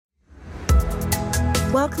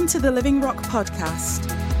Welcome to the Living Rock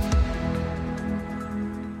Podcast.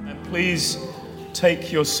 And please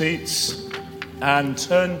take your seats and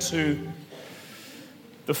turn to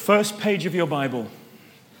the first page of your Bible,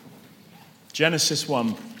 Genesis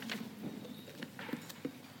 1.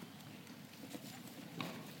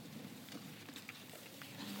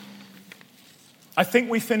 I think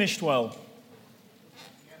we finished well.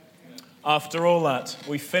 After all that,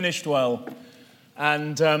 we finished well.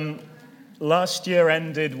 And last year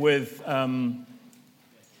ended with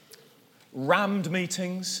rammed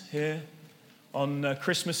meetings here on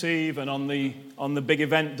Christmas Eve and on the big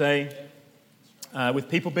event day, with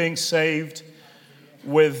people being saved,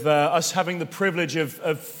 with us having the privilege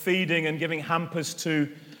of feeding and giving hampers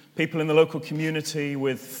to people in the local community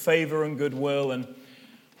with favor and goodwill, and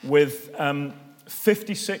with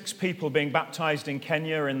 56 people being baptized in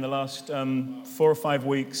Kenya in the last 4 or 5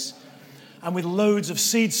 weeks, and with loads of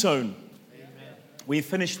seed sown. Amen. We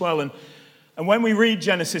finished well, and when we read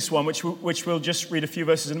Genesis 1, which we'll just read a few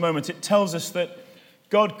verses in a moment, it tells us that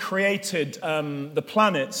God created the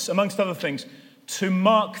planets, amongst other things, to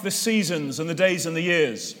mark the seasons and the days and the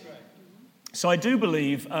years. So I do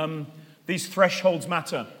believe these thresholds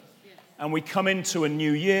matter, and we come into a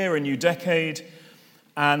new year, a new decade,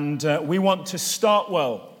 and we want to start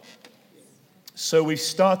well. So we've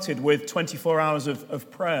started with 24 hours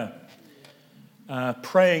of prayer,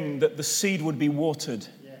 praying that the seed would be watered,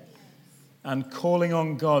 and calling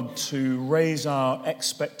on God to raise our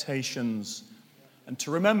expectations and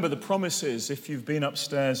to remember the promises. If you've been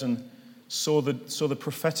upstairs and saw the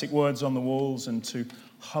prophetic words on the walls, and to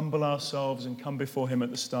humble ourselves and come before Him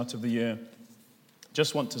at the start of the year.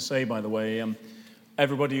 Just want to say, by the way,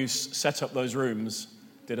 everybody who's set up those rooms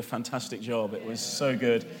did a fantastic job. It was so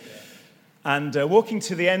good. And walking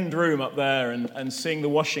to the end room up there and seeing the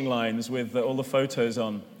washing lines with all the photos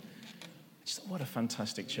on, just what a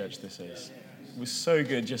fantastic church this is. It was so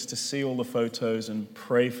good just to see all the photos and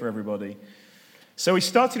pray for everybody. So we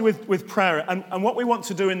started with prayer, and what we want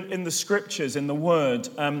to do in the scriptures, in the Word,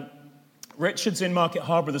 Richard's in Market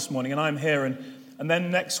Harbour this morning, and I'm here, and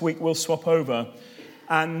then next week we'll swap over,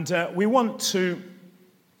 and we want to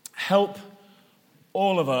help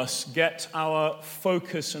all of us get our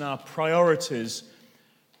focus and our priorities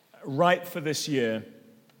right for this year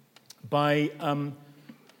by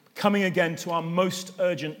coming again to our most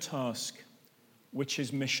urgent task, which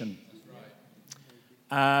is mission.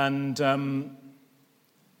 And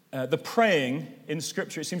the praying in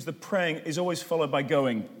Scripture, it seems the praying is always followed by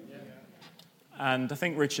going. And I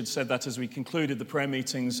think Richard said that as we concluded the prayer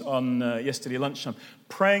meetings on yesterday lunchtime.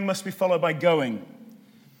 Praying must be followed by going.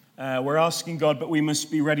 We're asking God, but we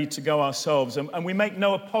must be ready to go ourselves. And we make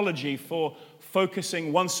no apology for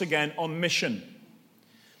focusing once again on mission.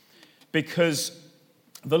 Because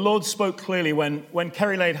the Lord spoke clearly when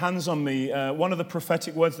Kerry laid hands on me. One of the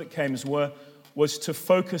prophetic words that came was to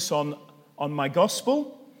focus on my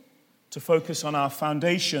gospel, to focus on our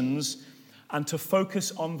foundations, and to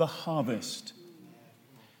focus on the harvest.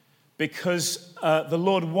 Because the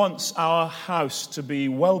Lord wants our house to be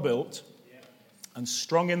well built and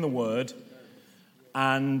strong in the Word,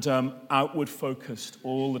 and outward focused,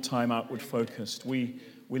 all the time outward focused. We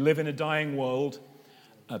live in a dying world,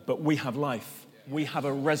 but we have life. We have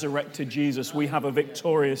a resurrected Jesus. We have a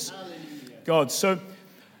victorious God. So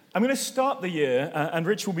I'm going to start the year, and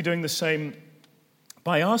Rich will be doing the same,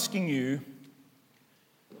 by asking you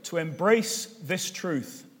to embrace this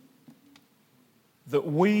truth that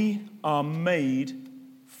we are made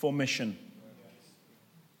for mission.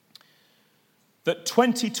 That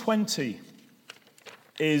 2020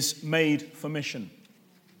 is made for mission.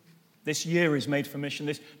 This year is made for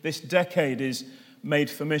mission. This decade is made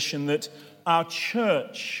for mission. That our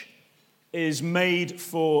church is made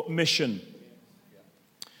for mission.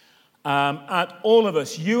 At all of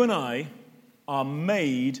us, you and I are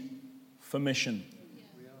made for mission.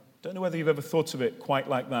 Don't know whether you've ever thought of it quite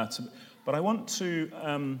like that, but I want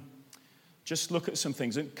to just look at some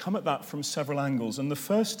things and come at that from several angles. And the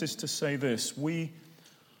first is to say this: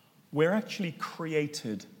 we're actually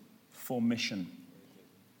created for mission.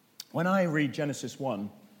 When I read Genesis 1,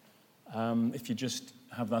 if you just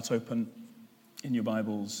have that open in your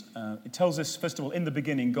Bibles, it tells us, first of all, in the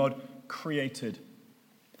beginning, God created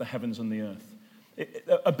the heavens and the earth.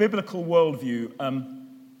 A biblical worldview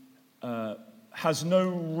has no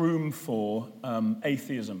room for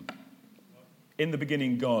atheism. In the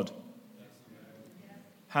beginning, God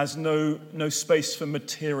has no space for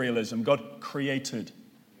materialism. God created.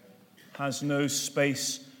 Has no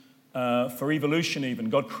space for evolution even.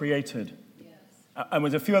 God created. And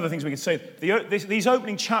with a few other things we could say. These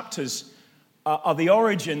opening chapters are the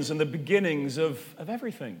origins and the beginnings of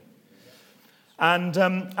everything. And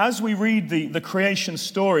as we read the creation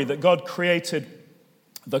story, that God created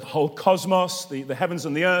the whole cosmos, the heavens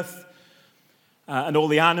and the earth, and all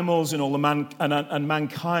the animals and all the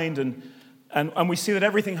mankind, and we see that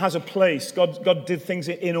everything has a place. God did things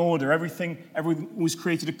in order. Everything was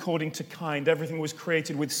created according to kind. Everything was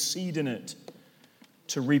created with seed in it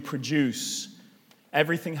to reproduce.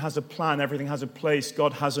 Everything has a plan. Everything has a place.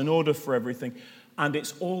 God has an order for everything, and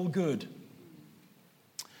it's all good.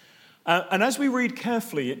 And as we read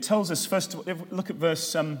carefully, it tells us, first, look at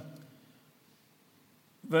verse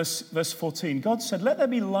 14. God said, "Let there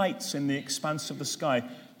be lights in the expanse of the sky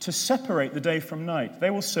to separate the day from night. They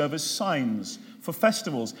will serve as signs for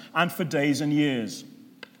festivals and for days and years.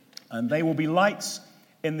 And they will be lights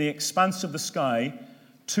in the expanse of the sky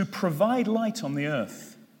to provide light on the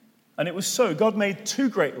earth." And it was so. God made two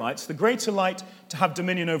great lights, the greater light to have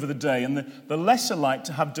dominion over the day, and the lesser light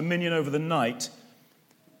to have dominion over the night,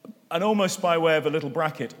 and almost by way of a little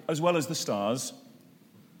bracket, as well as the stars.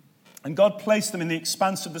 And God placed them in the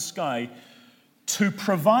expanse of the sky to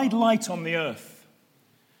provide light on the earth.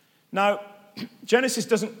 Now, Genesis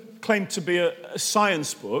doesn't claim to be a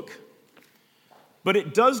science book, but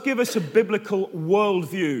it does give us a biblical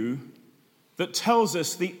worldview that tells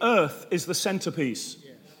us the earth is the centerpiece.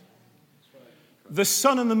 The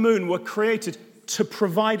sun and the moon were created to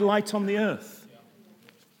provide light on the earth.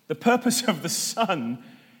 The purpose of the sun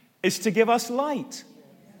is to give us light.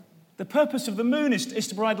 The purpose of the moon is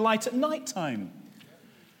to provide light at night time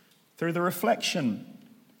through the reflection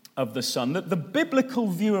of the sun. That the biblical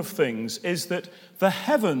view of things is that the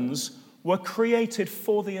heavens were created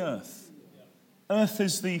for the earth. Earth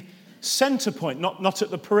is the center point, not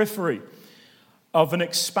at the periphery of an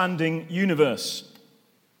expanding universe.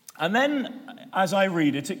 And then, as I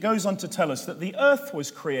read it, it goes on to tell us that the earth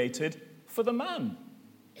was created for the man.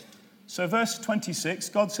 So verse 26,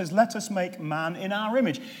 God says, "Let us make man in our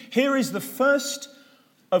image." Here is the first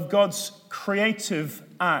of God's creative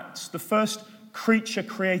acts, the first creature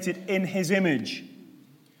created in his image.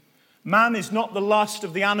 Man is not the last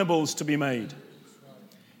of the animals to be made.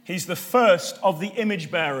 He's the first of the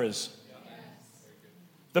image bearers.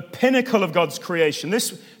 The pinnacle of God's creation.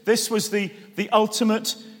 This was the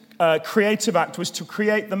ultimate creative act, was to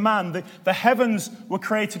create the man. The heavens were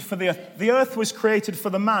created for the earth. The earth was created for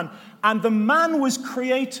the man. And the man was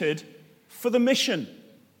created for the mission.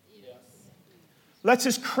 Let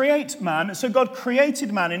us create man. So God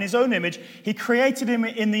created man in his own image. He created him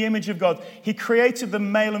in the image of God. He created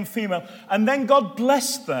them male and female. And then God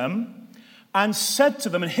blessed them and said to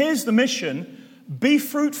them, and here's the mission, be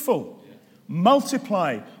fruitful,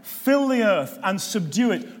 multiply, fill the earth and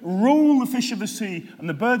subdue it, rule the fish of the sea and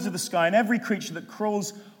the birds of the sky and every creature that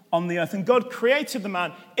crawls on the earth. And God created the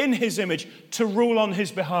man in his image to rule on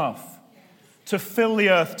his behalf, to fill the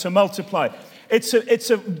earth, to multiply. It's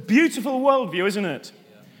a beautiful worldview, isn't it?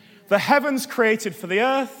 The heavens created for the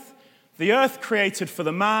earth created for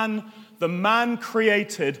the man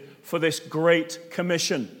created for this great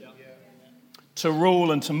commission. To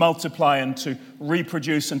rule and to multiply and to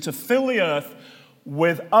reproduce and to fill the earth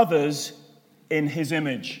with others in his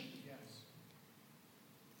image.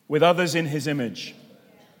 With others in his image.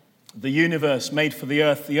 The universe made for the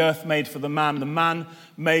earth made for the man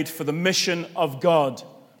made for the mission of God.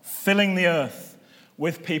 Filling the earth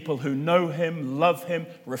with people who know him, love him,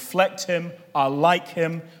 reflect him, are like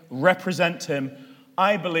him, represent him.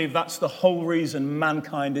 I believe that's the whole reason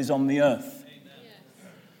mankind is on the earth. Amen.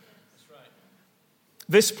 That's right.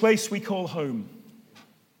 This place we call home,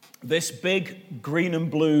 this big green and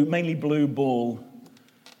blue, mainly blue ball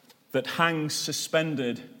that hangs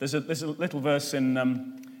suspended. There's a little verse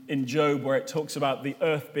in Job where it talks about the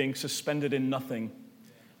earth being suspended in nothing.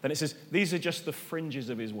 Then it says, these are just the fringes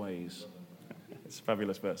of his ways. It's a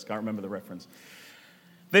fabulous verse. Can't remember the reference.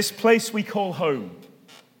 This place we call home,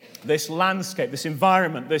 this landscape, this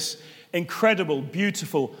environment, this incredible,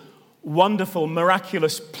 beautiful, wonderful,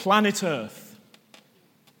 miraculous planet Earth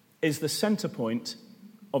is the center point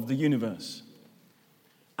of the universe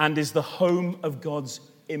and is the home of God's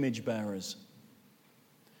image bearers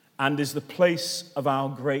and is the place of our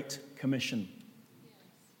great commission.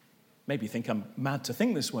 Maybe you think I'm mad to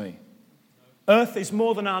think this way. Earth is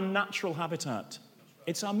more than our natural habitat.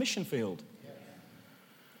 It's our mission field.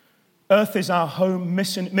 Earth is our home.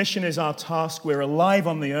 Mission is our task. We're alive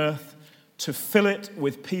on the earth to fill it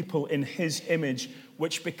with people in his image,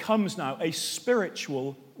 which becomes now a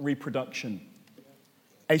spiritual reproduction,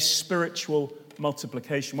 a spiritual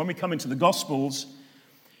multiplication. When we come into the Gospels,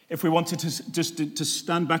 if we wanted to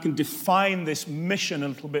stand back and define this mission a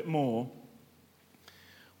little bit more,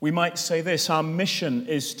 We might say this: our mission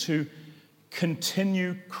is to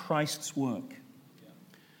continue Christ's work,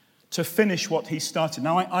 to finish what he started.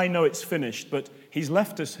 Now, I know it's finished, but he's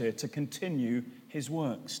left us here to continue his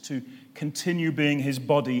works, to continue being his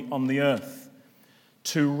body on the earth,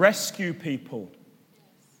 to rescue people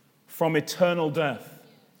from eternal death,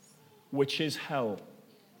 which is hell,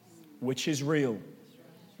 which is real,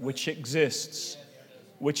 which exists,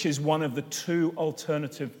 which is one of the two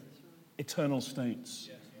alternative eternal states.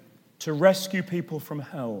 To rescue people from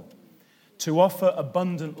hell, to offer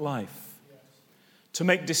abundant life, to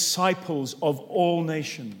make disciples of all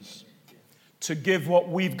nations, to give what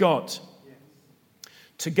we've got,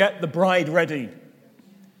 to get the bride ready,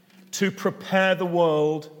 to prepare the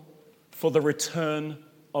world for the return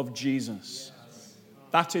of Jesus.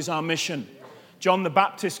 That is our mission. John the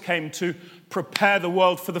Baptist came to prepare the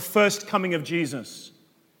world for the first coming of Jesus.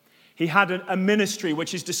 He had a ministry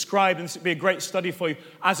which is described, and this would be a great study for you,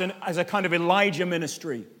 as a kind of Elijah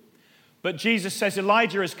ministry. But Jesus says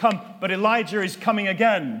Elijah has come, but Elijah is coming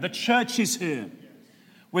again. The church is here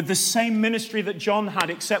with the same ministry that John had,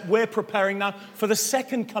 except we're preparing now for the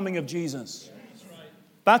second coming of Jesus.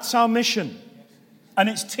 That's our mission. And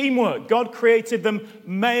it's teamwork. God created them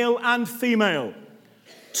male and female.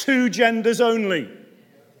 Two genders only.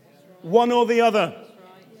 One or the other.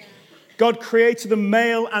 God created them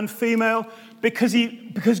male and female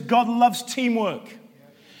because God loves teamwork.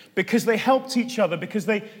 Because they helped each other, because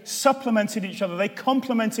they supplemented each other, they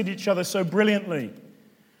complemented each other so brilliantly.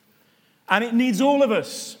 And it needs all of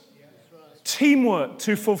us, teamwork,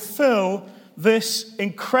 to fulfill this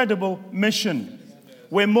incredible mission.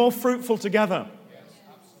 We're more fruitful together,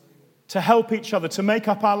 to help each other, to make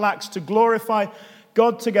up our lacks, to glorify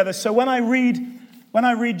God together. So when I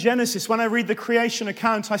read Genesis, when I read the creation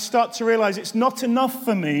account, I start to realize it's not enough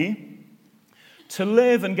for me to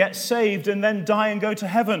live and get saved and then die and go to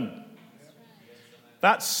heaven.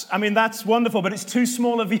 That's wonderful, but it's too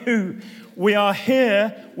small a view. We are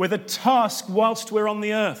here with a task whilst we're on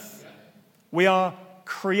the earth. We are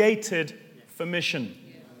created for mission.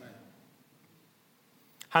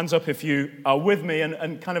 Hands up if you are with me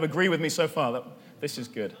and kind of agree with me so far. This is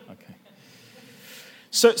good. Okay.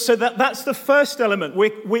 So that's the first element.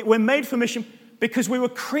 We're made for mission because we were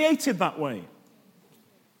created that way.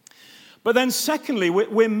 But then secondly,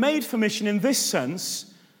 we're made for mission in this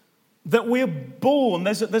sense that we're born.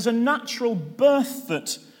 There's a natural birth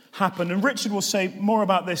that happened. And Richard will say more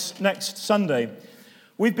about this next Sunday.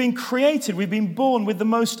 We've been created, we've been born with the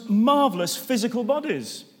most marvelous physical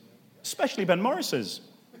bodies, especially Ben Morris's.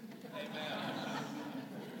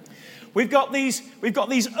 We've got these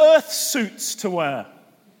earth suits to wear.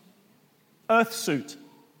 Earth suit.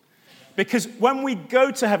 Because when we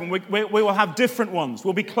go to heaven, we will have different ones.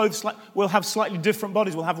 We'll be clothed, we'll have slightly different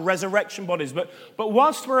bodies. We'll have resurrection bodies. But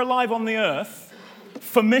whilst we're alive on the earth,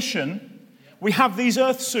 for mission, we have these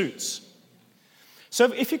earth suits.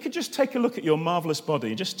 So if you could just take a look at your marvelous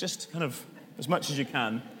body, just kind of as much as you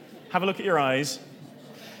can. Have a look at your eyes.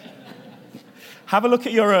 Have a look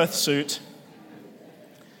at your earth suit.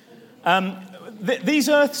 These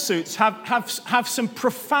earth suits have some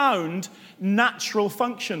profound natural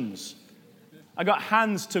functions. I got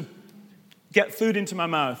hands to get food into my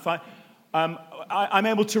mouth. I'm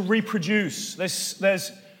able to reproduce.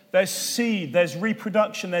 There's seed, there's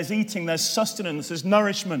reproduction, there's eating, there's sustenance, there's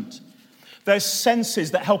nourishment. There's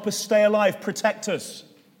senses that help us stay alive, protect us.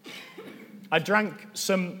 I drank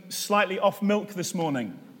some slightly off milk this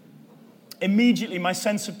morning. Immediately, my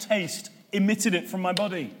sense of taste emitted it from my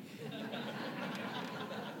body.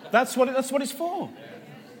 That's what it's for.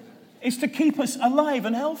 It's to keep us alive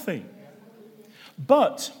and healthy.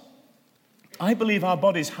 But I believe our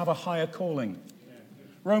bodies have a higher calling.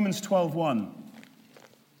 Romans 12:1.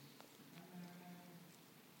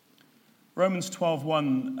 Romans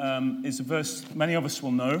 12:1 is a verse many of us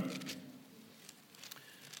will know.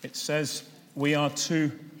 It says we are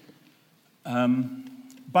to,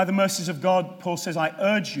 by the mercies of God, Paul says, I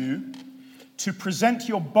urge you to present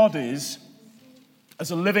your bodies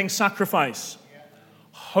as a living sacrifice,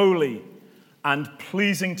 holy and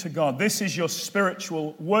pleasing to God. This is your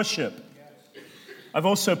spiritual worship. I've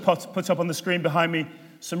also put up on the screen behind me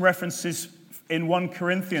some references in 1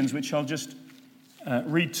 Corinthians, which I'll just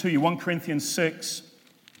read to you. 1 Corinthians 6,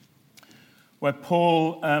 where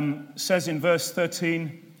Paul says in verse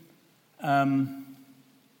 13,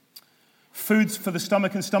 food's for the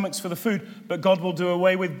stomach and stomach's for the food, but God will do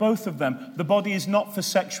away with both of them. The body is not for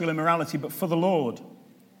sexual immorality, but for the Lord,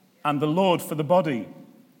 and the Lord for the body.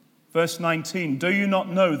 Verse 19, do you not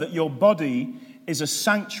know that your body is a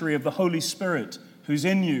sanctuary of the Holy Spirit who's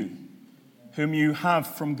in you, whom you have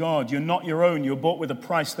from God. You're not your own. You're bought with a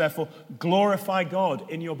price. Therefore, glorify God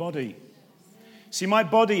in your body. See, my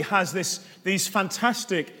body has these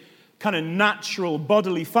fantastic kind of natural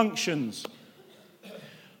bodily functions.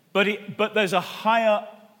 But there's a higher,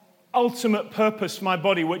 ultimate purpose for my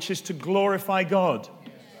body, which is to glorify God.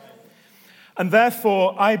 And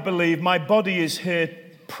therefore, I believe my body is here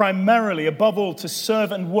primarily, above all, to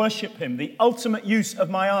serve and worship Him. The ultimate use of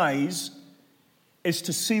my eyes is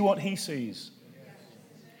to see what He sees.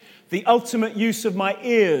 The ultimate use of my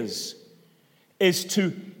ears is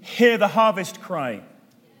to hear the harvest cry.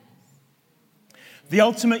 The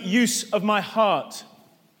ultimate use of my heart,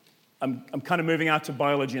 I'm kind of moving out of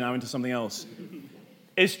biology now into something else,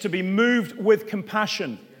 is to be moved with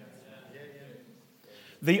compassion.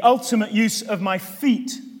 The ultimate use of my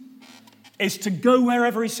feet is to go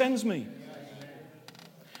wherever He sends me.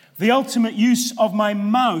 The ultimate use of my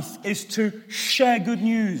mouth is to share good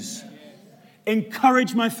news,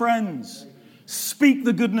 encourage my friends, speak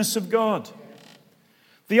the goodness of God.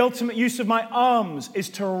 The ultimate use of my arms is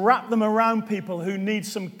to wrap them around people who need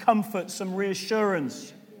some comfort, some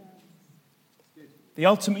reassurance. The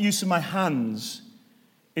ultimate use of my hands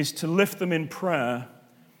is to lift them in prayer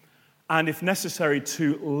and, if necessary,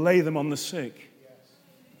 to lay them on the sick.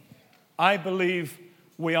 I believe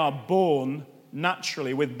we are born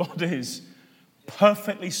naturally with bodies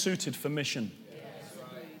perfectly suited for mission.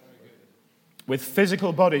 With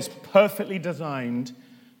physical bodies perfectly designed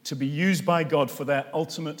to be used by God for their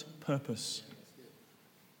ultimate purpose.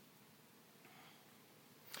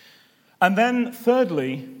 And then,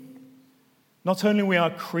 thirdly, not only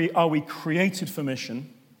are we created for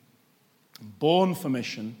mission, born for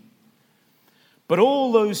mission, but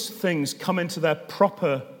all those things come into their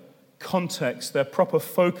proper context, their proper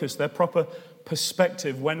focus, their proper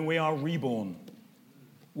perspective when we are reborn,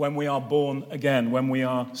 when we are born again, when we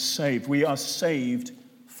are saved. We are saved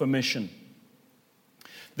for mission.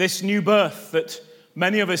 This new birth that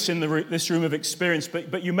many of us in this room have experienced,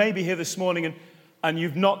 but you may be here this morning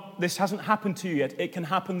and this hasn't happened to you yet. It can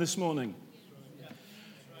happen this morning.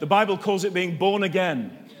 The Bible calls it being born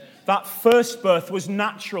again. That first birth was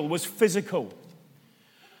natural, was physical.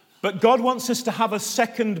 But God wants us to have a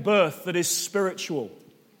second birth that is spiritual.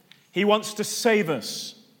 He wants to save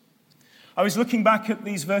us. I was looking back at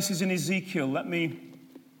these verses in Ezekiel. Let me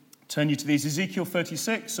turn you to these. Ezekiel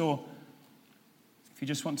 36, or if you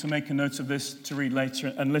just want to make a note of this to read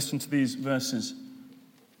later and listen to these verses.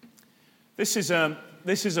 This is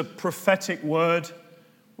a prophetic word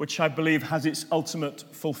which I believe has its ultimate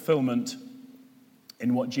fulfillment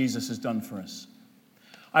in what Jesus has done for us.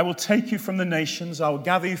 I will take you from the nations, I will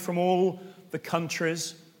gather you from all the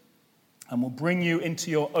countries, and will bring you into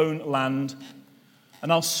your own land,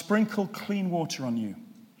 and I'll sprinkle clean water on you,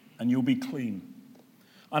 and you'll be clean.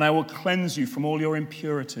 And I will cleanse you from all your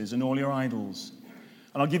impurities and all your idols.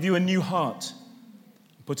 And I'll give you a new heart,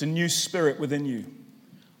 put a new spirit within you.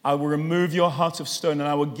 I will remove your heart of stone, and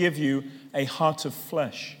I will give you a heart of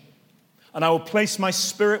flesh. And I will place my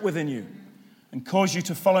spirit within you and cause you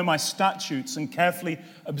to follow my statutes and carefully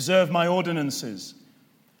observe my ordinances.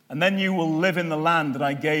 And then you will live in the land that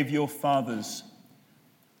I gave your fathers,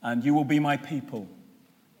 and you will be my people,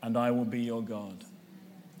 and I will be your God.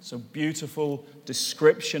 So beautiful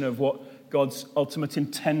description of what God's ultimate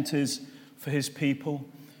intent is for His people.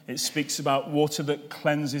 It speaks about water that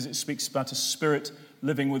cleanses. It speaks about a spirit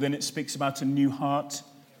living within. It speaks about a new heart.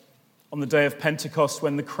 On the day of Pentecost,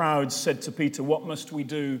 when the crowd said to Peter, "What must we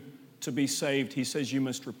do to be saved?" He says, "You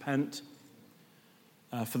must repent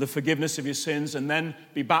for the forgiveness of your sins and then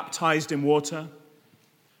be baptized in water.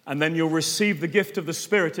 And then you'll receive the gift of the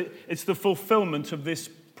Spirit." It's the fulfillment of this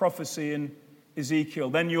prophecy in Ezekiel.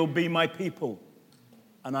 "Then you'll be my people,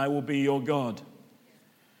 and I will be your God."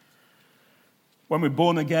 When we're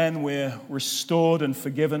born again, we're restored and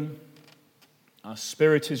forgiven. Our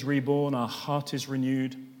spirit is reborn. Our heart is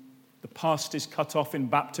renewed. The past is cut off in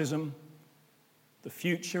baptism. The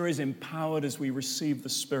future is empowered as we receive the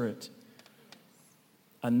Spirit.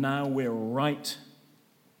 And now we're right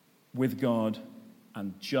with God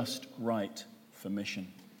and just right for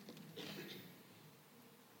mission.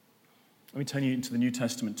 Let me turn you into the New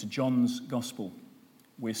Testament, to John's Gospel.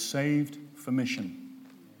 We're saved for mission.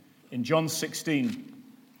 In John 15,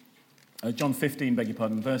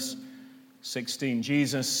 verse 16,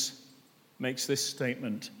 Jesus makes this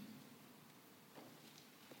statement.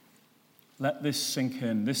 Let this sink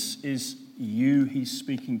in. This is you He's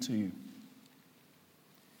speaking to you.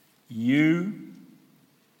 You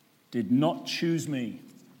did not choose me,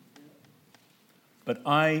 but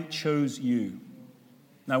I chose you.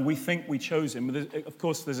 Now, we think we chose Him. But of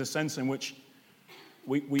course, there's a sense in which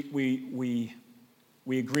we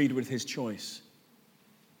agreed with his choice.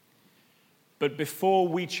 But before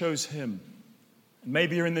we chose him, and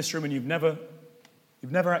maybe you're in this room and you've never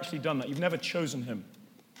actually done that, you've never chosen him.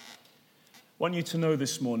 I want you to know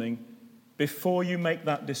this morning, before you make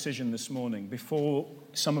that decision this morning, before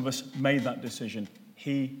some of us made that decision,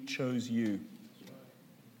 he chose you.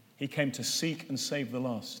 He came to seek and save the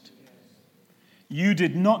lost. You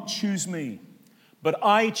did not choose me, but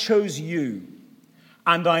I chose you,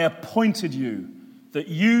 and I appointed you that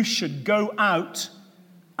you should go out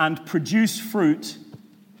and produce fruit,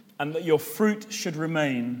 and that your fruit should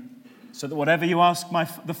remain, so that whatever you ask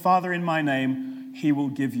the Father in my name, he will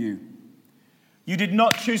give you. You did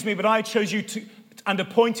not choose me, but I chose you and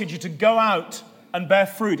appointed you to go out and bear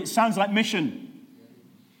fruit. It sounds like mission.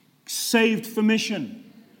 Saved for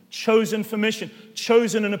mission. Chosen for mission.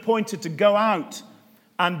 Chosen and appointed to go out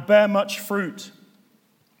and bear much fruit.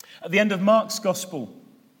 At the end of Mark's Gospel,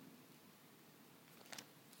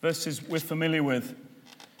 verses we're familiar with,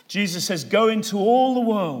 Jesus says, "Go into all the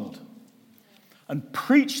world and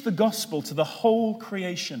preach the gospel to the whole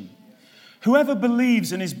creation. Whoever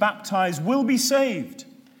believes and is baptized will be saved,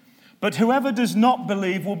 but whoever does not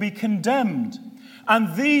believe will be condemned.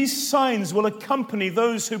 And these signs will accompany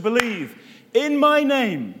those who believe. In my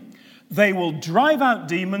name, they will drive out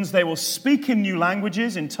demons, they will speak in new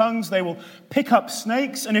languages, in tongues, they will pick up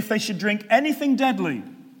snakes, and if they should drink anything deadly,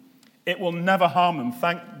 it will never harm them."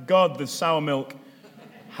 Thank God the sour milk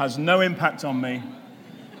has no impact on me.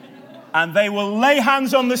 "And they will lay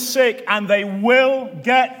hands on the sick, and they will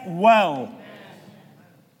get well."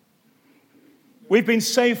 We've been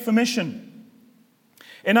saved for mission.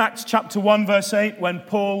 In Acts chapter 1, verse 8,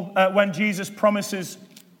 when Jesus promises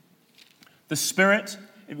the Spirit,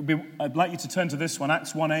 I'd like you to turn to this one,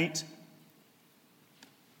 Acts 1:8.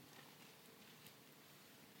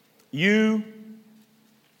 "You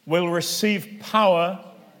will receive power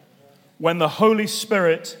when the Holy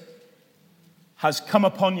Spirit has come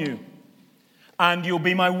upon you, and you'll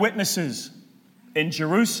be my witnesses in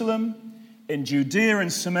Jerusalem, in Judea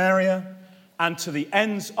and Samaria, and to the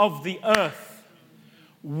ends of the earth."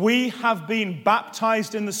 We have been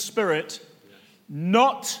baptized in the Spirit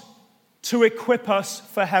not to equip us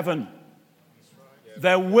for heaven.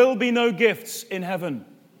 There will be no gifts in heaven.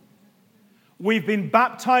 We've been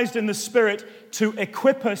baptized in the Spirit to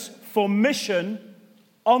equip us for mission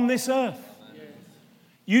on this earth.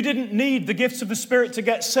 You didn't need the gifts of the Spirit to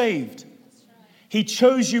get saved. He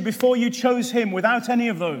chose you before you chose him without any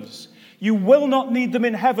of those. You will not need them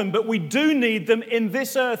in heaven, but we do need them in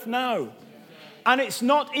this earth now. And it's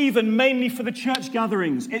not even mainly for the church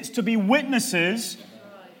gatherings. It's to be witnesses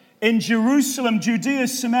in Jerusalem, Judea,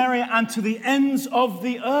 Samaria, and to the ends of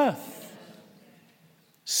the earth.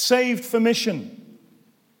 Saved for mission.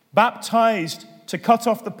 Baptized to cut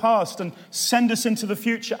off the past and send us into the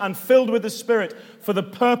future, and filled with the Spirit for the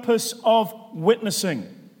purpose of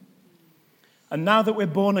witnessing. And now that we're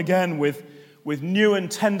born again with new and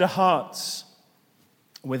tender hearts,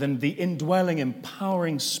 with the indwelling,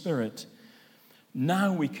 empowering Spirit,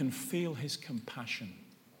 now we can feel his compassion.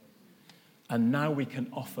 And now we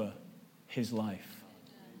can offer his life.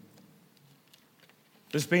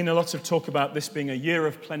 There's been a lot of talk about this being a year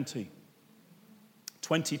of plenty.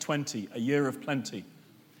 2020, a year of plenty.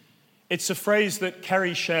 It's a phrase that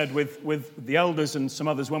Kerry shared with the elders and some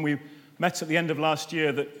others when we met at the end of last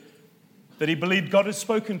year, that he believed God had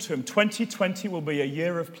spoken to him. 2020 will be a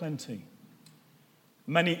year of plenty.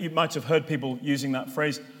 Many, you might have heard people using that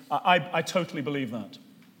phrase. I totally believe that.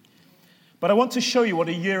 But I want to show you what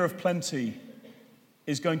a year of plenty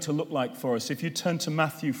is going to look like for us. If you turn to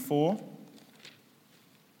Matthew 4.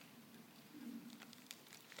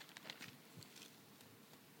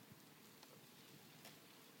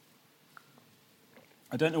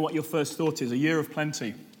 I don't know what your first thought is. A year of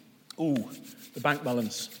plenty. Ooh, the bank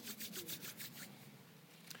balance.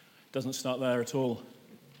 Doesn't start there at all.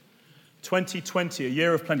 2020, a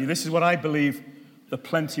year of plenty. This is what I believe the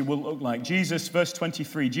plenty will look like. Jesus, verse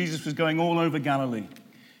 23, Jesus was going all over Galilee,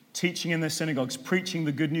 teaching in their synagogues, preaching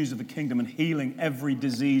the good news of the kingdom and healing every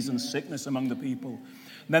disease and sickness among the people.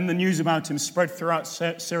 Then the news about him spread throughout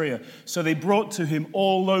Syria. So they brought to him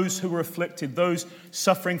all those who were afflicted, those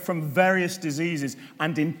suffering from various diseases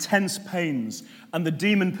and intense pains, and the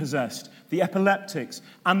demon-possessed, the epileptics,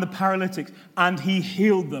 and the paralytics, and he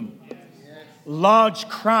healed them. Large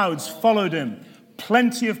crowds followed him.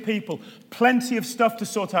 Plenty of people, plenty of stuff to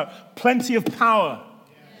sort out, plenty of power.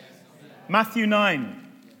 Matthew 9.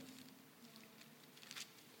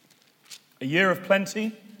 A year of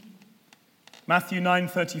plenty. Matthew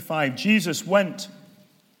 9:35. Jesus went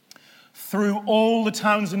through all the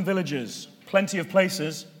towns and villages, plenty of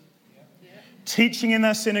places, teaching in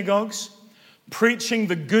their synagogues, preaching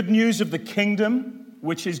the good news of the kingdom,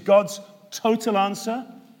 which is God's total answer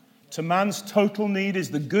to man's total need,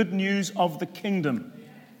 is the good news of the kingdom.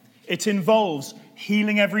 It involves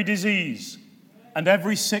healing every disease and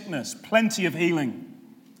every sickness, plenty of healing.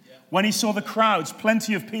 When he saw the crowds,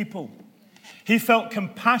 plenty of people. He felt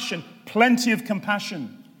compassion, plenty of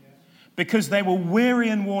compassion, because they were weary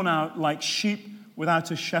and worn out like sheep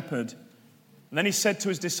without a shepherd. And then he said to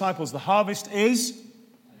his disciples, the harvest is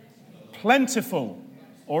plentiful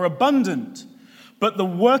or abundant, but the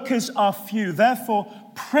workers are few. Therefore,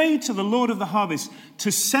 pray to the Lord of the harvest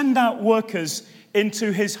to send out workers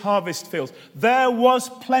into his harvest fields. There was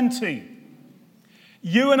plenty.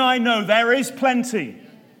 You and I know there is plenty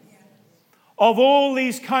of all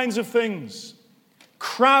these kinds of things.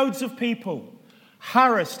 Crowds of people,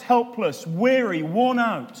 harassed, helpless, weary, worn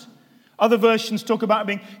out. Other versions talk about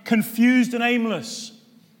being confused and aimless,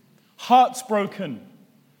 hearts broken.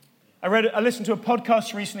 I listened to a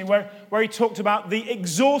podcast recently where he talked about the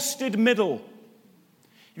exhausted middle.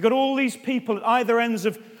 You've got all these people at either ends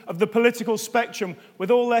of the political spectrum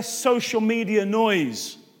with all their social media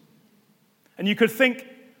noise. And you could think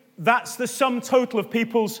that's the sum total of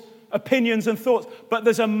people's opinions and thoughts. But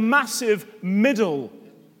there's a massive middle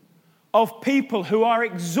of people who are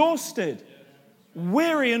exhausted,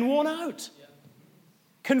 weary and worn out,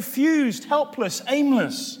 confused, helpless,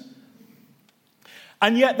 aimless.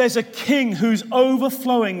 And yet there's a king who's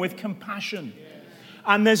overflowing with compassion.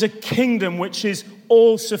 And there's a kingdom which is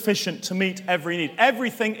all sufficient to meet every need.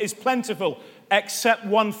 Everything is plentiful except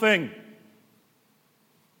one thing.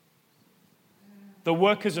 The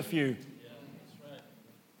workers are few.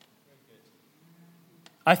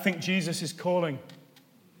 I think Jesus is calling.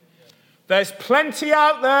 There's plenty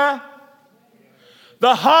out there.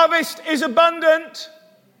 The harvest is abundant.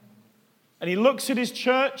 And he looks at his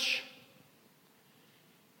church.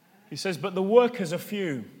 He says, but the workers are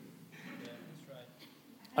few.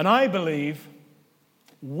 And I believe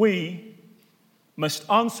we must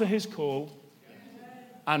answer his call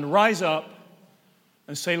and rise up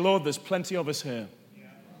and say, Lord, there's plenty of us here.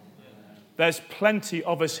 There's plenty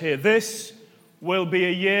of us here. This will be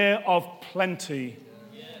a year of plenty.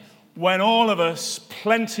 When all of us,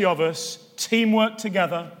 plenty of us, teamwork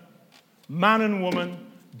together, man and woman,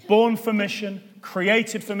 born for mission,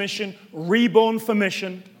 created for mission, reborn for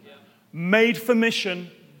mission, made for mission,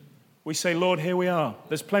 we say, Lord, here we are.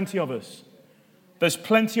 There's plenty of us. There's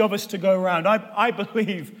plenty of us to go around. I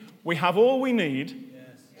believe we have all we need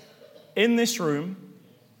in this room,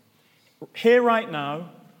 here right now,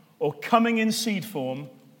 or coming in seed form,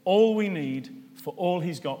 all we need for all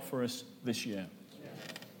he's got for us this year.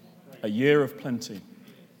 A year of plenty.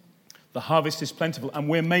 The harvest is plentiful, and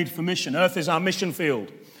we're made for mission. Earth is our mission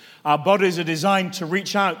field. Our bodies are designed to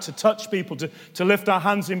reach out, to touch people, to lift our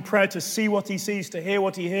hands in prayer, to see what he sees, to hear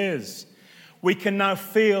what he hears. We can now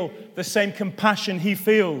feel the same compassion he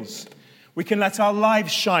feels. We can let our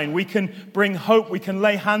lives shine. We can bring hope. We can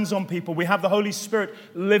lay hands on people. We have the Holy Spirit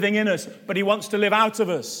living in us, but he wants to live out of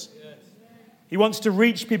us. He wants to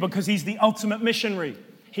reach people because he's the ultimate missionary.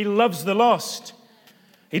 He loves the lost.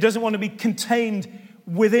 He doesn't want to be contained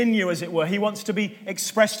within you, as it were. He wants to be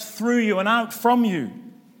expressed through you and out from you.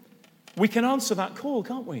 We can answer that call,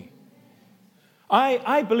 can't we?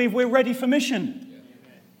 I believe we're ready for mission.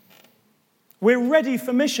 We're ready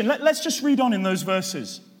for mission. Let's just read on in those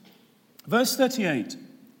verses. Verse 38.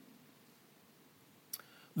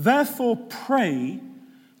 Therefore pray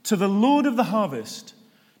to the Lord of the harvest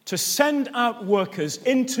to send out workers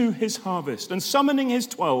into his harvest. And summoning his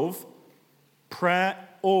 12, prayer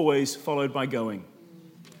always followed by going.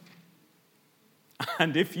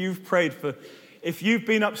 And if you've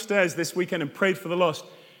been upstairs this weekend and prayed for the lost,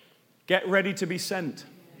 get ready to be sent.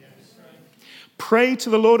 Pray to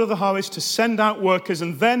the Lord of the harvest to send out workers.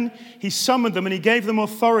 And then he summoned them and he gave them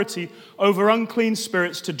authority over unclean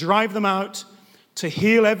spirits to drive them out, to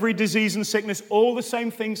heal every disease and sickness, all the same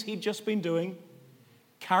things he'd just been doing,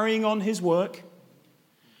 carrying on his work.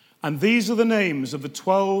 And these are the names of the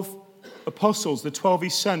 12 apostles, the 12 he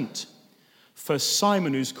sent. First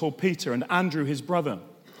Simon, who's called Peter, and Andrew, his brother.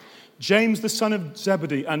 James, the son of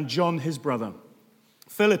Zebedee, and John, his brother.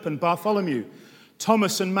 Philip and Bartholomew.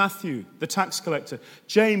 Thomas and Matthew, the tax collector.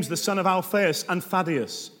 James, the son of Alphaeus, and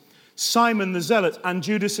Thaddeus. Simon the zealot, and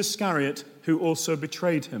Judas Iscariot, who also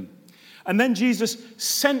betrayed him. And then Jesus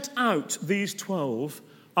sent out these 12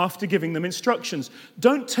 after giving them instructions.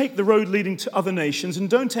 Don't take the road leading to other nations, and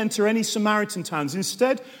don't enter any Samaritan towns.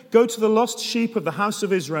 Instead, go to the lost sheep of the house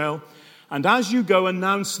of Israel, and as you go,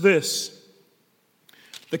 announce this: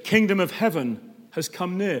 the kingdom of heaven has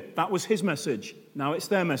come near. That was his message. Now it's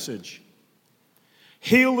their message.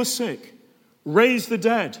 Heal the sick. Raise the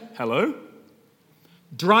dead. Hello?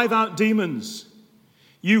 Drive out demons.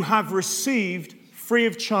 You have received free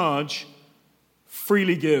of charge,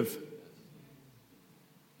 freely give.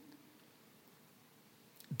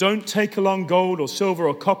 Don't take along gold or silver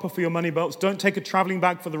or copper for your money belts. Don't take a traveling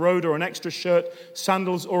bag for the road or an extra shirt,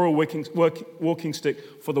 sandals, or a walking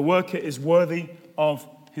stick, for the worker is worthy of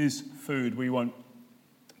his food. We won't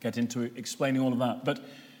get into explaining all of that. But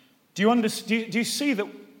do you see that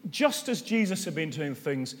just as Jesus had been doing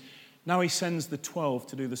things, now he sends the 12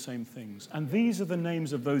 to do the same things? And these are the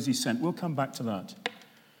names of those he sent. We'll come back to that.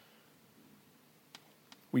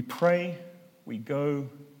 We pray, we go,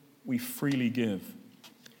 we freely give.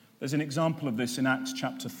 There's an example of this in Acts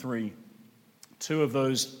chapter 3. Two of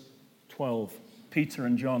those 12, Peter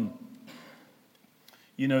and John.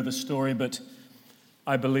 You know the story, but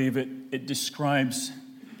I believe it describes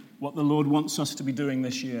what the Lord wants us to be doing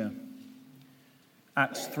this year.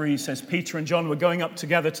 Acts 3 says, Peter and John were going up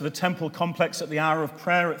together to the temple complex at the hour of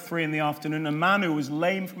prayer at 3 p.m. A man who was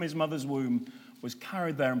lame from his mother's womb was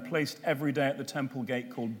carried there and placed every day at the temple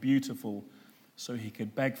gate called Beautiful, so he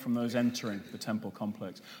could beg from those entering the temple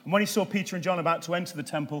complex. And when he saw Peter and John about to enter the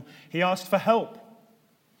temple, he asked for help.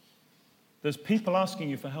 There's people asking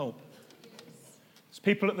you for help. There's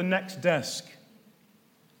people at the next desk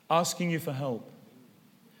asking you for help.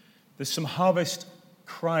 There's some harvest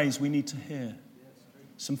cries we need to hear.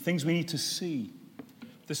 Some things we need to see.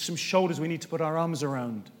 There's some shoulders we need to put our arms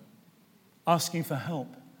around, asking for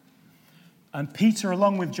help. And Peter,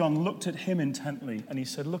 along with John, looked at him intently and he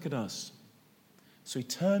said, look at us. So he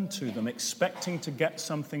turned to them, expecting to get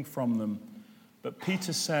something from them. But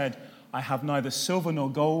Peter said, I have neither silver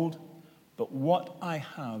nor gold, but what I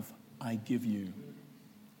have, I give you.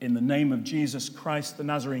 In the name of Jesus Christ the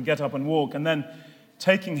Nazarene, get up and walk. And then,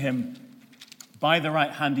 taking him by the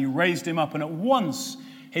right hand, he raised him up, and at once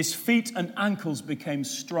his feet and ankles became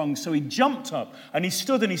strong. So he jumped up, and he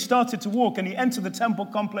stood, and he started to walk, and he entered the temple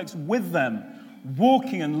complex with them,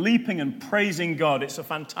 walking and leaping and praising God. It's a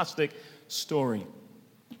fantastic story.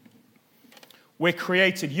 We're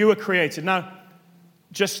created. You are created. Now,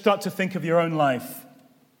 just start to think of your own life.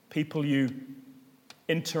 People you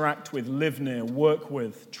interact with, live near, work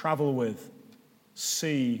with, travel with,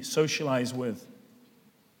 see, socialize with.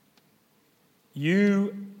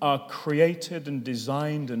 You are created and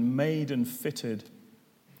designed and made and fitted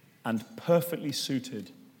and perfectly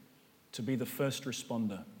suited to be the first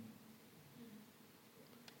responder,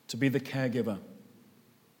 to be the caregiver,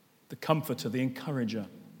 the comforter, the encourager,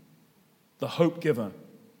 the hope giver,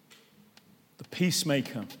 the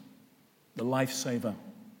peacemaker, the lifesaver,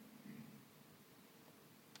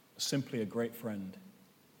 simply a great friend.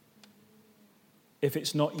 If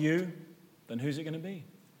it's not you, then who's it going to be?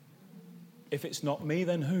 If it's not me,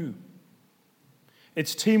 then who?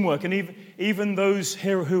 It's teamwork. And even those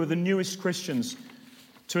here who are the newest Christians,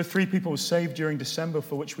 2 or 3 people were saved during December,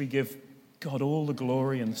 for which we give God all the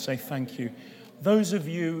glory and say thank you. Those of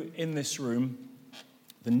you in this room,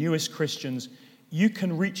 the newest Christians, you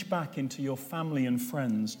can reach back into your family and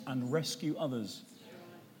friends and rescue others.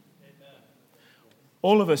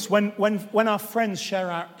 All of us, when our friends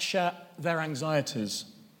share their anxieties,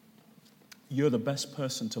 you're the best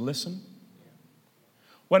person to listen.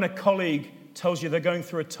 When a colleague tells you they're going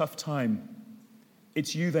through a tough time,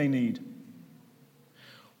 it's you they need.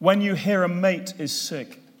 When you hear a mate is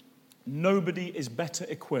sick, nobody is better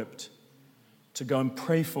equipped to go and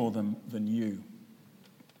pray for them than you.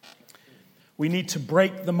 We need to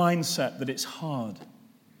break the mindset that it's hard,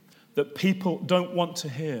 that people don't want to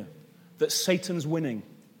hear, that Satan's winning,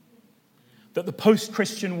 that the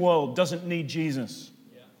post-Christian world doesn't need Jesus.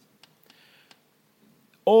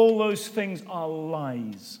 All those things are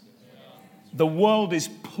lies. The world is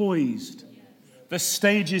poised. The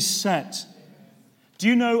stage is set. Do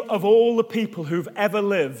you know, of all the people who've ever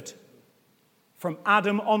lived, from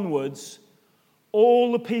Adam onwards,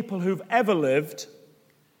 all the people who've ever lived,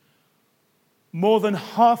 more than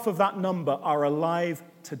half of that number are alive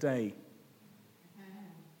today.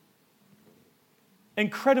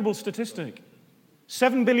 Incredible statistic.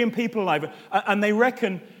 7 billion people alive. And they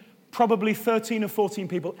reckon probably 13 or 14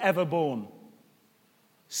 people ever born.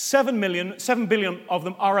 7 billion of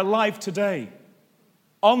them are alive today.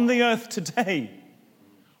 On the earth today.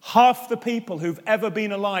 Half the people who've ever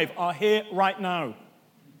been alive are here right now.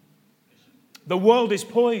 The world is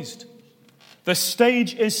poised. The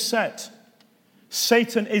stage is set.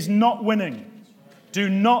 Satan is not winning. Do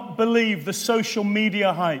not believe the social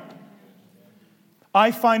media hype.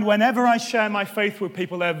 I find whenever I share my faith with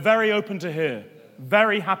people, they're very open to hear,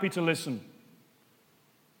 very happy to listen.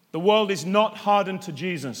 The world is not hardened to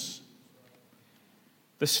Jesus.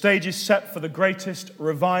 The stage is set for the greatest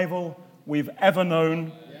revival we've ever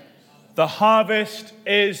known. The harvest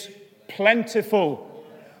is plentiful.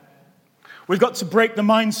 We've got to break the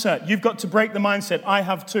mindset. You've got to break the mindset. I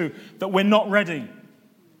have too. That we're not ready.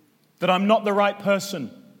 That I'm not the right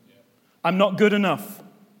person. I'm not good enough.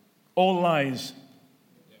 All lies.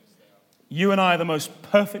 You and I are the most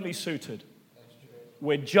perfectly suited.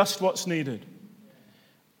 We're just what's needed.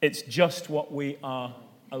 It's just what we are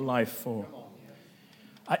alive for.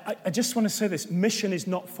 I just want to say this. Mission is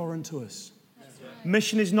not foreign to us.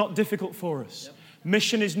 Mission is not difficult for us.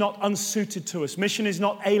 Mission is not unsuited to us. Mission is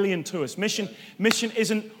not alien to us. Mission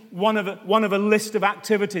isn't one of a list of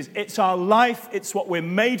activities. It's our life. It's what we're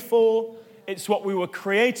made for. It's what we were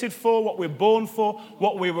created for, what we're born for,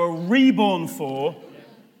 what we were reborn for.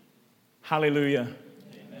 Hallelujah.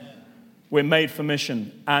 Amen. We're made for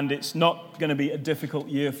mission, and it's not going to be a difficult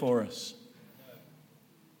year for us.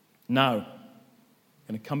 Now, I'm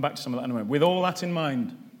going to come back to some of that in a moment. With all that in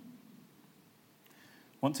mind,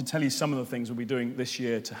 I want to tell you some of the things we'll be doing this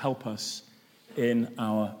year to help us in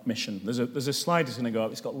our mission. There's a slide that's going to go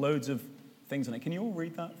up. It's got loads of things in it. Can you all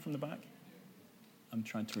read that from the back? I'm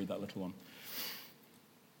trying to read that little one.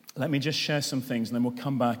 Let me just share some things, and then we'll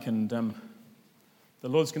come back, and the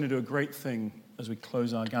Lord's going to do a great thing as we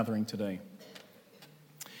close our gathering today.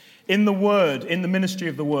 In the Word, in the ministry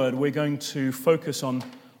of the Word, we're going to focus on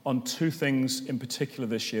two things in particular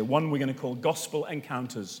this year. One we're going to call Gospel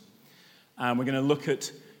Encounters. And we're going to look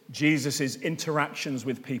at Jesus' interactions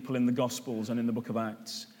with people in the Gospels and in the book of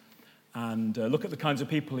Acts. And look at the kinds of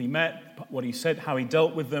people he met, what he said, how he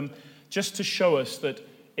dealt with them, just to show us that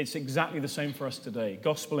it's exactly the same for us today.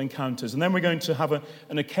 Gospel Encounters. And then we're going to have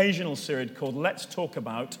an occasional series called Let's Talk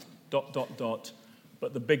About ...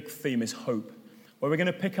 But the big theme is hope, where we're going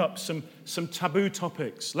to pick up some taboo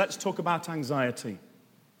topics. Let's talk about anxiety.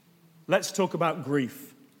 Let's talk about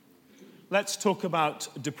grief. Let's talk about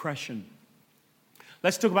depression.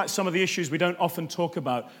 Let's talk about some of the issues we don't often talk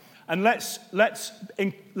about. And let's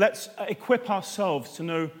equip ourselves to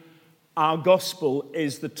know our gospel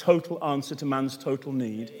is the total answer to man's total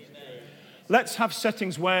need. Amen. Let's have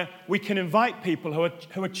settings where we can invite people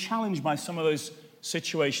who are challenged by some of those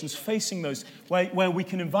situations, facing those, where we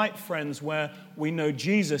can invite friends where we know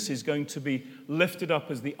Jesus is going to be lifted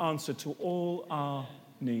up as the answer to all our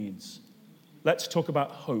needs. Let's talk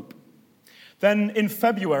about hope. Then in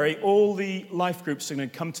February, all the life groups are going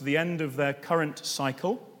to come to the end of their current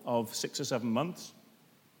cycle of 6 or 7 months.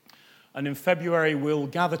 And in February, we'll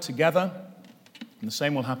gather together, and the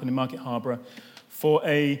same will happen in Market Harborough, for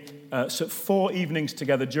 4 evenings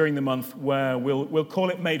together during the month where we'll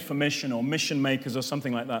call it Made for Mission or Mission Makers or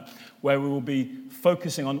something like that, where we will be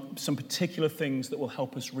focusing on some particular things that will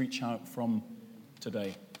help us reach out from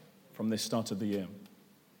today, from this start of the year.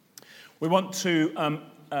 We want to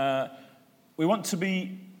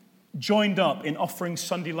be joined up in offering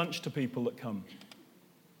Sunday lunch to people that come.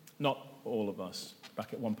 Not all of us,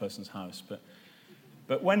 back at one person's house, but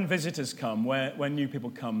when visitors come, when new people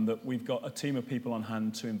come, that we've got a team of people on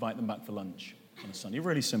hand to invite them back for lunch on a Sunday.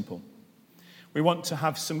 Really simple. We want to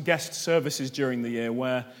have some guest services during the year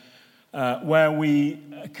where we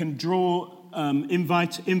can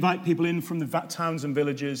invite people in from the towns and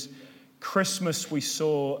villages. Christmas, we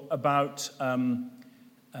saw about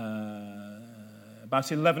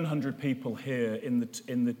 1,100 people here in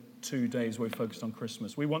the 2 days where we focused on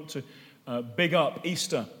Christmas. We want to big up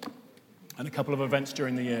Easter and a couple of events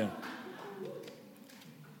during the year.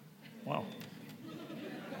 Wow.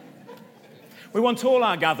 We want all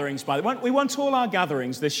our gatherings, by the way, we want all our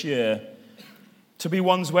gatherings this year to be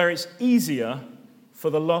ones where it's easier for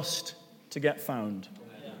the lost to get found.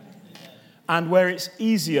 And where it's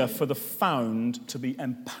easier for the found to be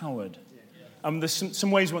empowered. There's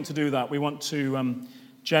some ways we want to do that. We want to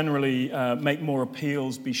generally make more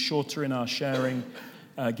appeals, be shorter in our sharing,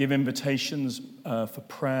 give invitations for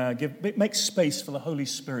prayer, make space for the Holy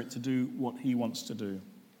Spirit to do what he wants to do.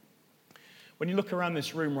 When you look around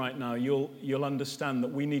this room right now, you'll understand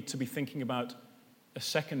that we need to be thinking about a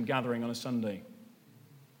second gathering on a Sunday.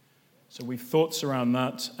 So we've thoughts around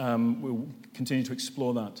that. We'll continue to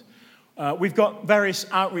explore that. We've got various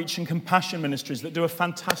outreach and compassion ministries that do a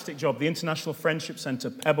fantastic job. The International Friendship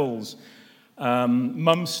Centre, Pebbles,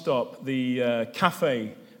 Mum Stop, the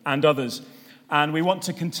Cafe, and others. And we want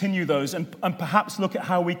to continue those and perhaps look at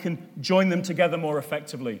how we can join them together more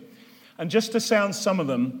effectively. And just to say on some of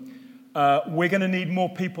them, we're going to need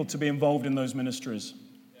more people to be involved in those ministries.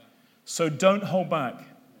 So don't hold back.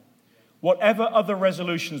 Whatever other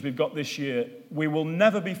resolutions we've got this year, we will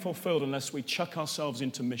never be fulfilled unless we chuck ourselves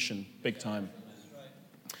into mission big time.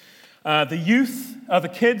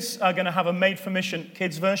 The kids are going to have a Made for Mission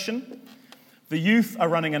kids version. The youth are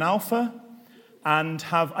running an alpha and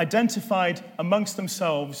have identified amongst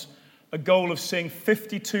themselves a goal of seeing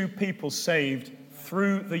 52 people saved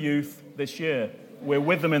through the youth this year. We're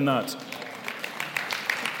with them in that.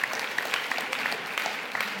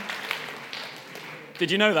 Did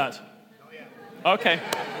you know that? Okay.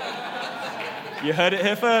 You heard it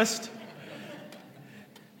here first.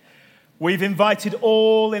 We've invited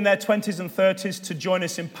all in their 20s and 30s to join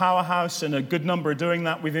us in Powerhouse, and a good number are doing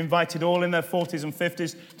that. We've invited all in their 40s and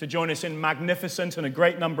 50s to join us in Magnificent, and a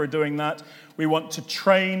great number are doing that. We want to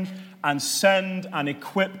train and send and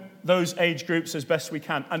equip those age groups as best we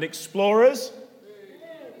can. And explorers,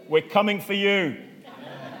 we're coming for you.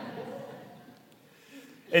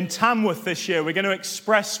 In Tamworth this year, we're going to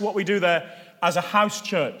express what we do there as a house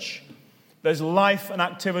church. There's life and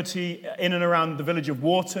activity in and around the village of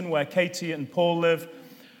Wharton, where Katie and Paul live,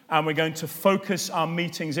 and we're going to focus our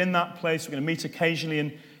meetings in that place. We're going to meet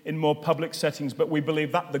occasionally in more public settings, but we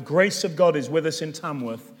believe that the grace of God is with us in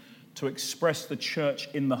Tamworth to express the church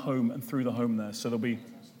in the home and through the home there. So there'll be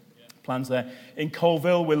plans there. In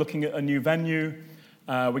Colville, we're looking at a new venue.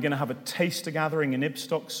 We're going to have a taster gathering in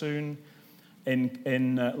Ibstock soon.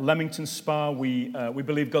 In Leamington Spa, we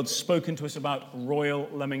believe God's spoken to us about Royal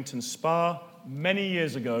Leamington Spa many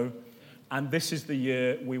years ago, and this is the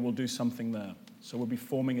year we will do something there. So we'll be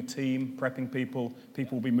forming a team, prepping people.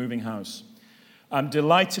 People will be moving house. I'm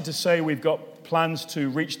delighted to say we've got plans to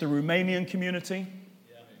reach the Romanian community.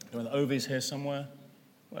 Yeah. Ovi's here somewhere.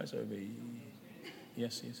 Where's Ovi?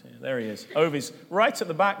 Yes, he's here. There he is. Ovi's right at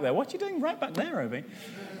the back there. What are you doing right back there, Ovi?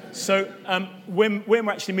 So we're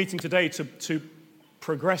actually meeting today to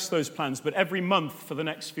progress those plans, but every month for the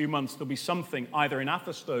next few months there'll be something either in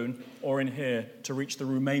Atherstone or in here to reach the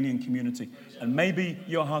Romanian community. And maybe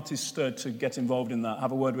your heart is stirred to get involved in that.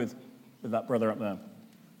 Have a word with that brother up there.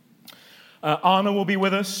 Anna will be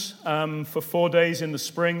with us for 4 days in the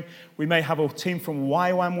spring. We may have a team from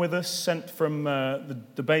YWAM with us, sent from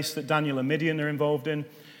the base that Daniel and Midian are involved in.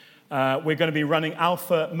 We're going to be running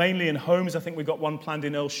Alpha mainly in homes. I think we've got one planned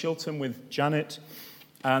in Earl Shilton with Janet.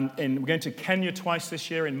 And we're going to Kenya twice this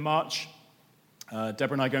year in March.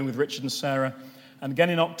 Deborah and I are going with Richard and Sarah. And again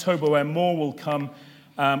in October where more will come.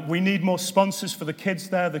 We need more sponsors for the kids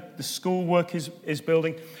there. The school work is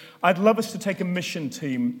building. I'd love us to take a mission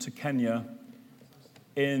team to Kenya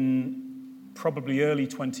in probably early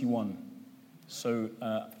 21. So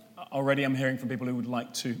already I'm hearing from people who would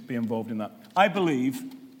like to be involved in that. I believe,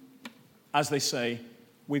 as they say,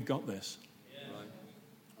 we've got this.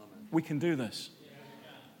 We can do this.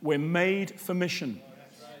 We're made for mission.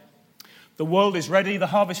 The world is ready. The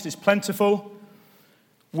harvest is plentiful.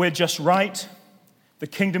 We're just right. The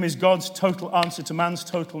kingdom is God's total answer to man's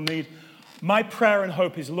total need. My prayer and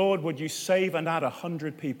hope is, Lord, would you save and add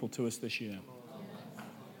 100 people to us this year?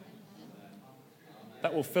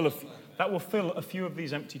 That will fill a few of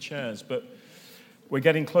these empty chairs, but we're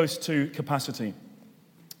getting close to capacity.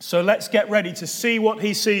 So let's get ready to see what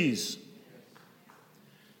he sees,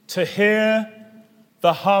 to hear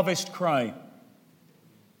the harvest cry,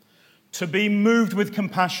 to be moved with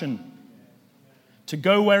compassion, to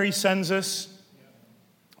go where he sends us,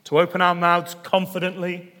 to open our mouths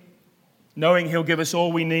confidently, knowing he'll give us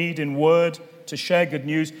all we need in word to share good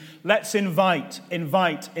news. Let's invite.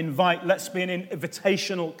 Let's be an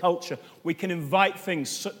invitational culture. We can invite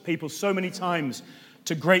people so many times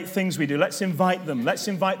to great things we do. Let's invite them. Let's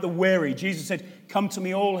invite the weary. Jesus said, come to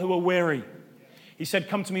me all who are weary. He said,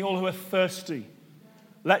 come to me all who are thirsty.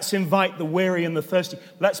 Let's invite the weary and the thirsty.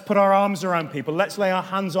 Let's put our arms around people. Let's lay our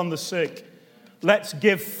hands on the sick. Let's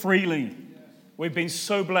give freely. We've been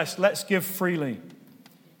so blessed. Let's give freely.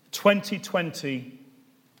 2020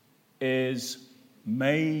 is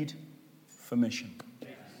made for mission.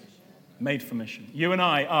 Made for mission. You and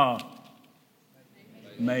I are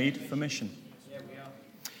made for mission.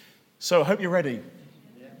 So I hope you're ready.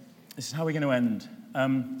 This is how we're going to end.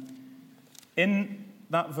 In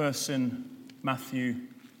that verse in Matthew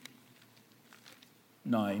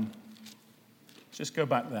 9, just go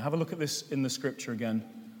back there. Have a look at this in the scripture again.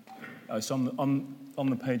 It's on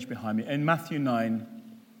the page behind me. In Matthew 9,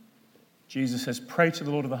 Jesus says, pray to the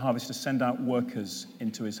Lord of the harvest to send out workers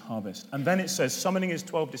into his harvest. And then it says, summoning his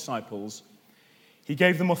 12 disciples, he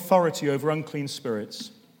gave them authority over unclean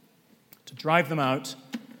spirits to drive them out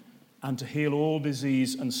and to heal all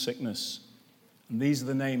disease and sickness. And these are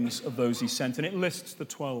the names of those he sent. And it lists the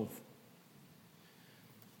 12.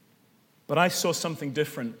 But I saw something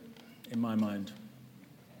different in my mind.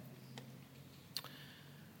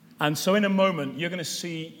 And so in a moment, you're going to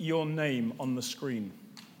see your name on the screen,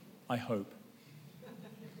 I hope.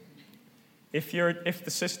 If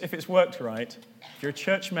it's worked right, if you're a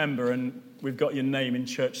church member and we've got your name in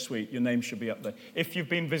Church Suite, your name should be up there. If you've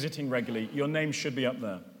been visiting regularly, your name should be up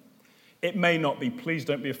there. It may not be. Please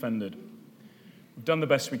don't be offended. We've done the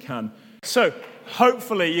best we can. So,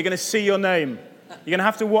 hopefully, you're going to see your name. You're going to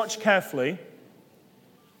have to watch carefully.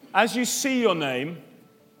 As you see your name,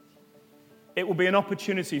 it will be an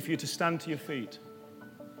opportunity for you to stand to your feet.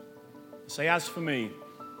 Say, as for me,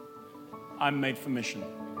 I'm made for mission.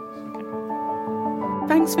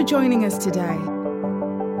 Thanks for joining us today.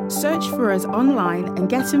 Search for us online and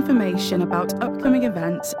get information about upcoming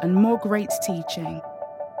events and more great teaching.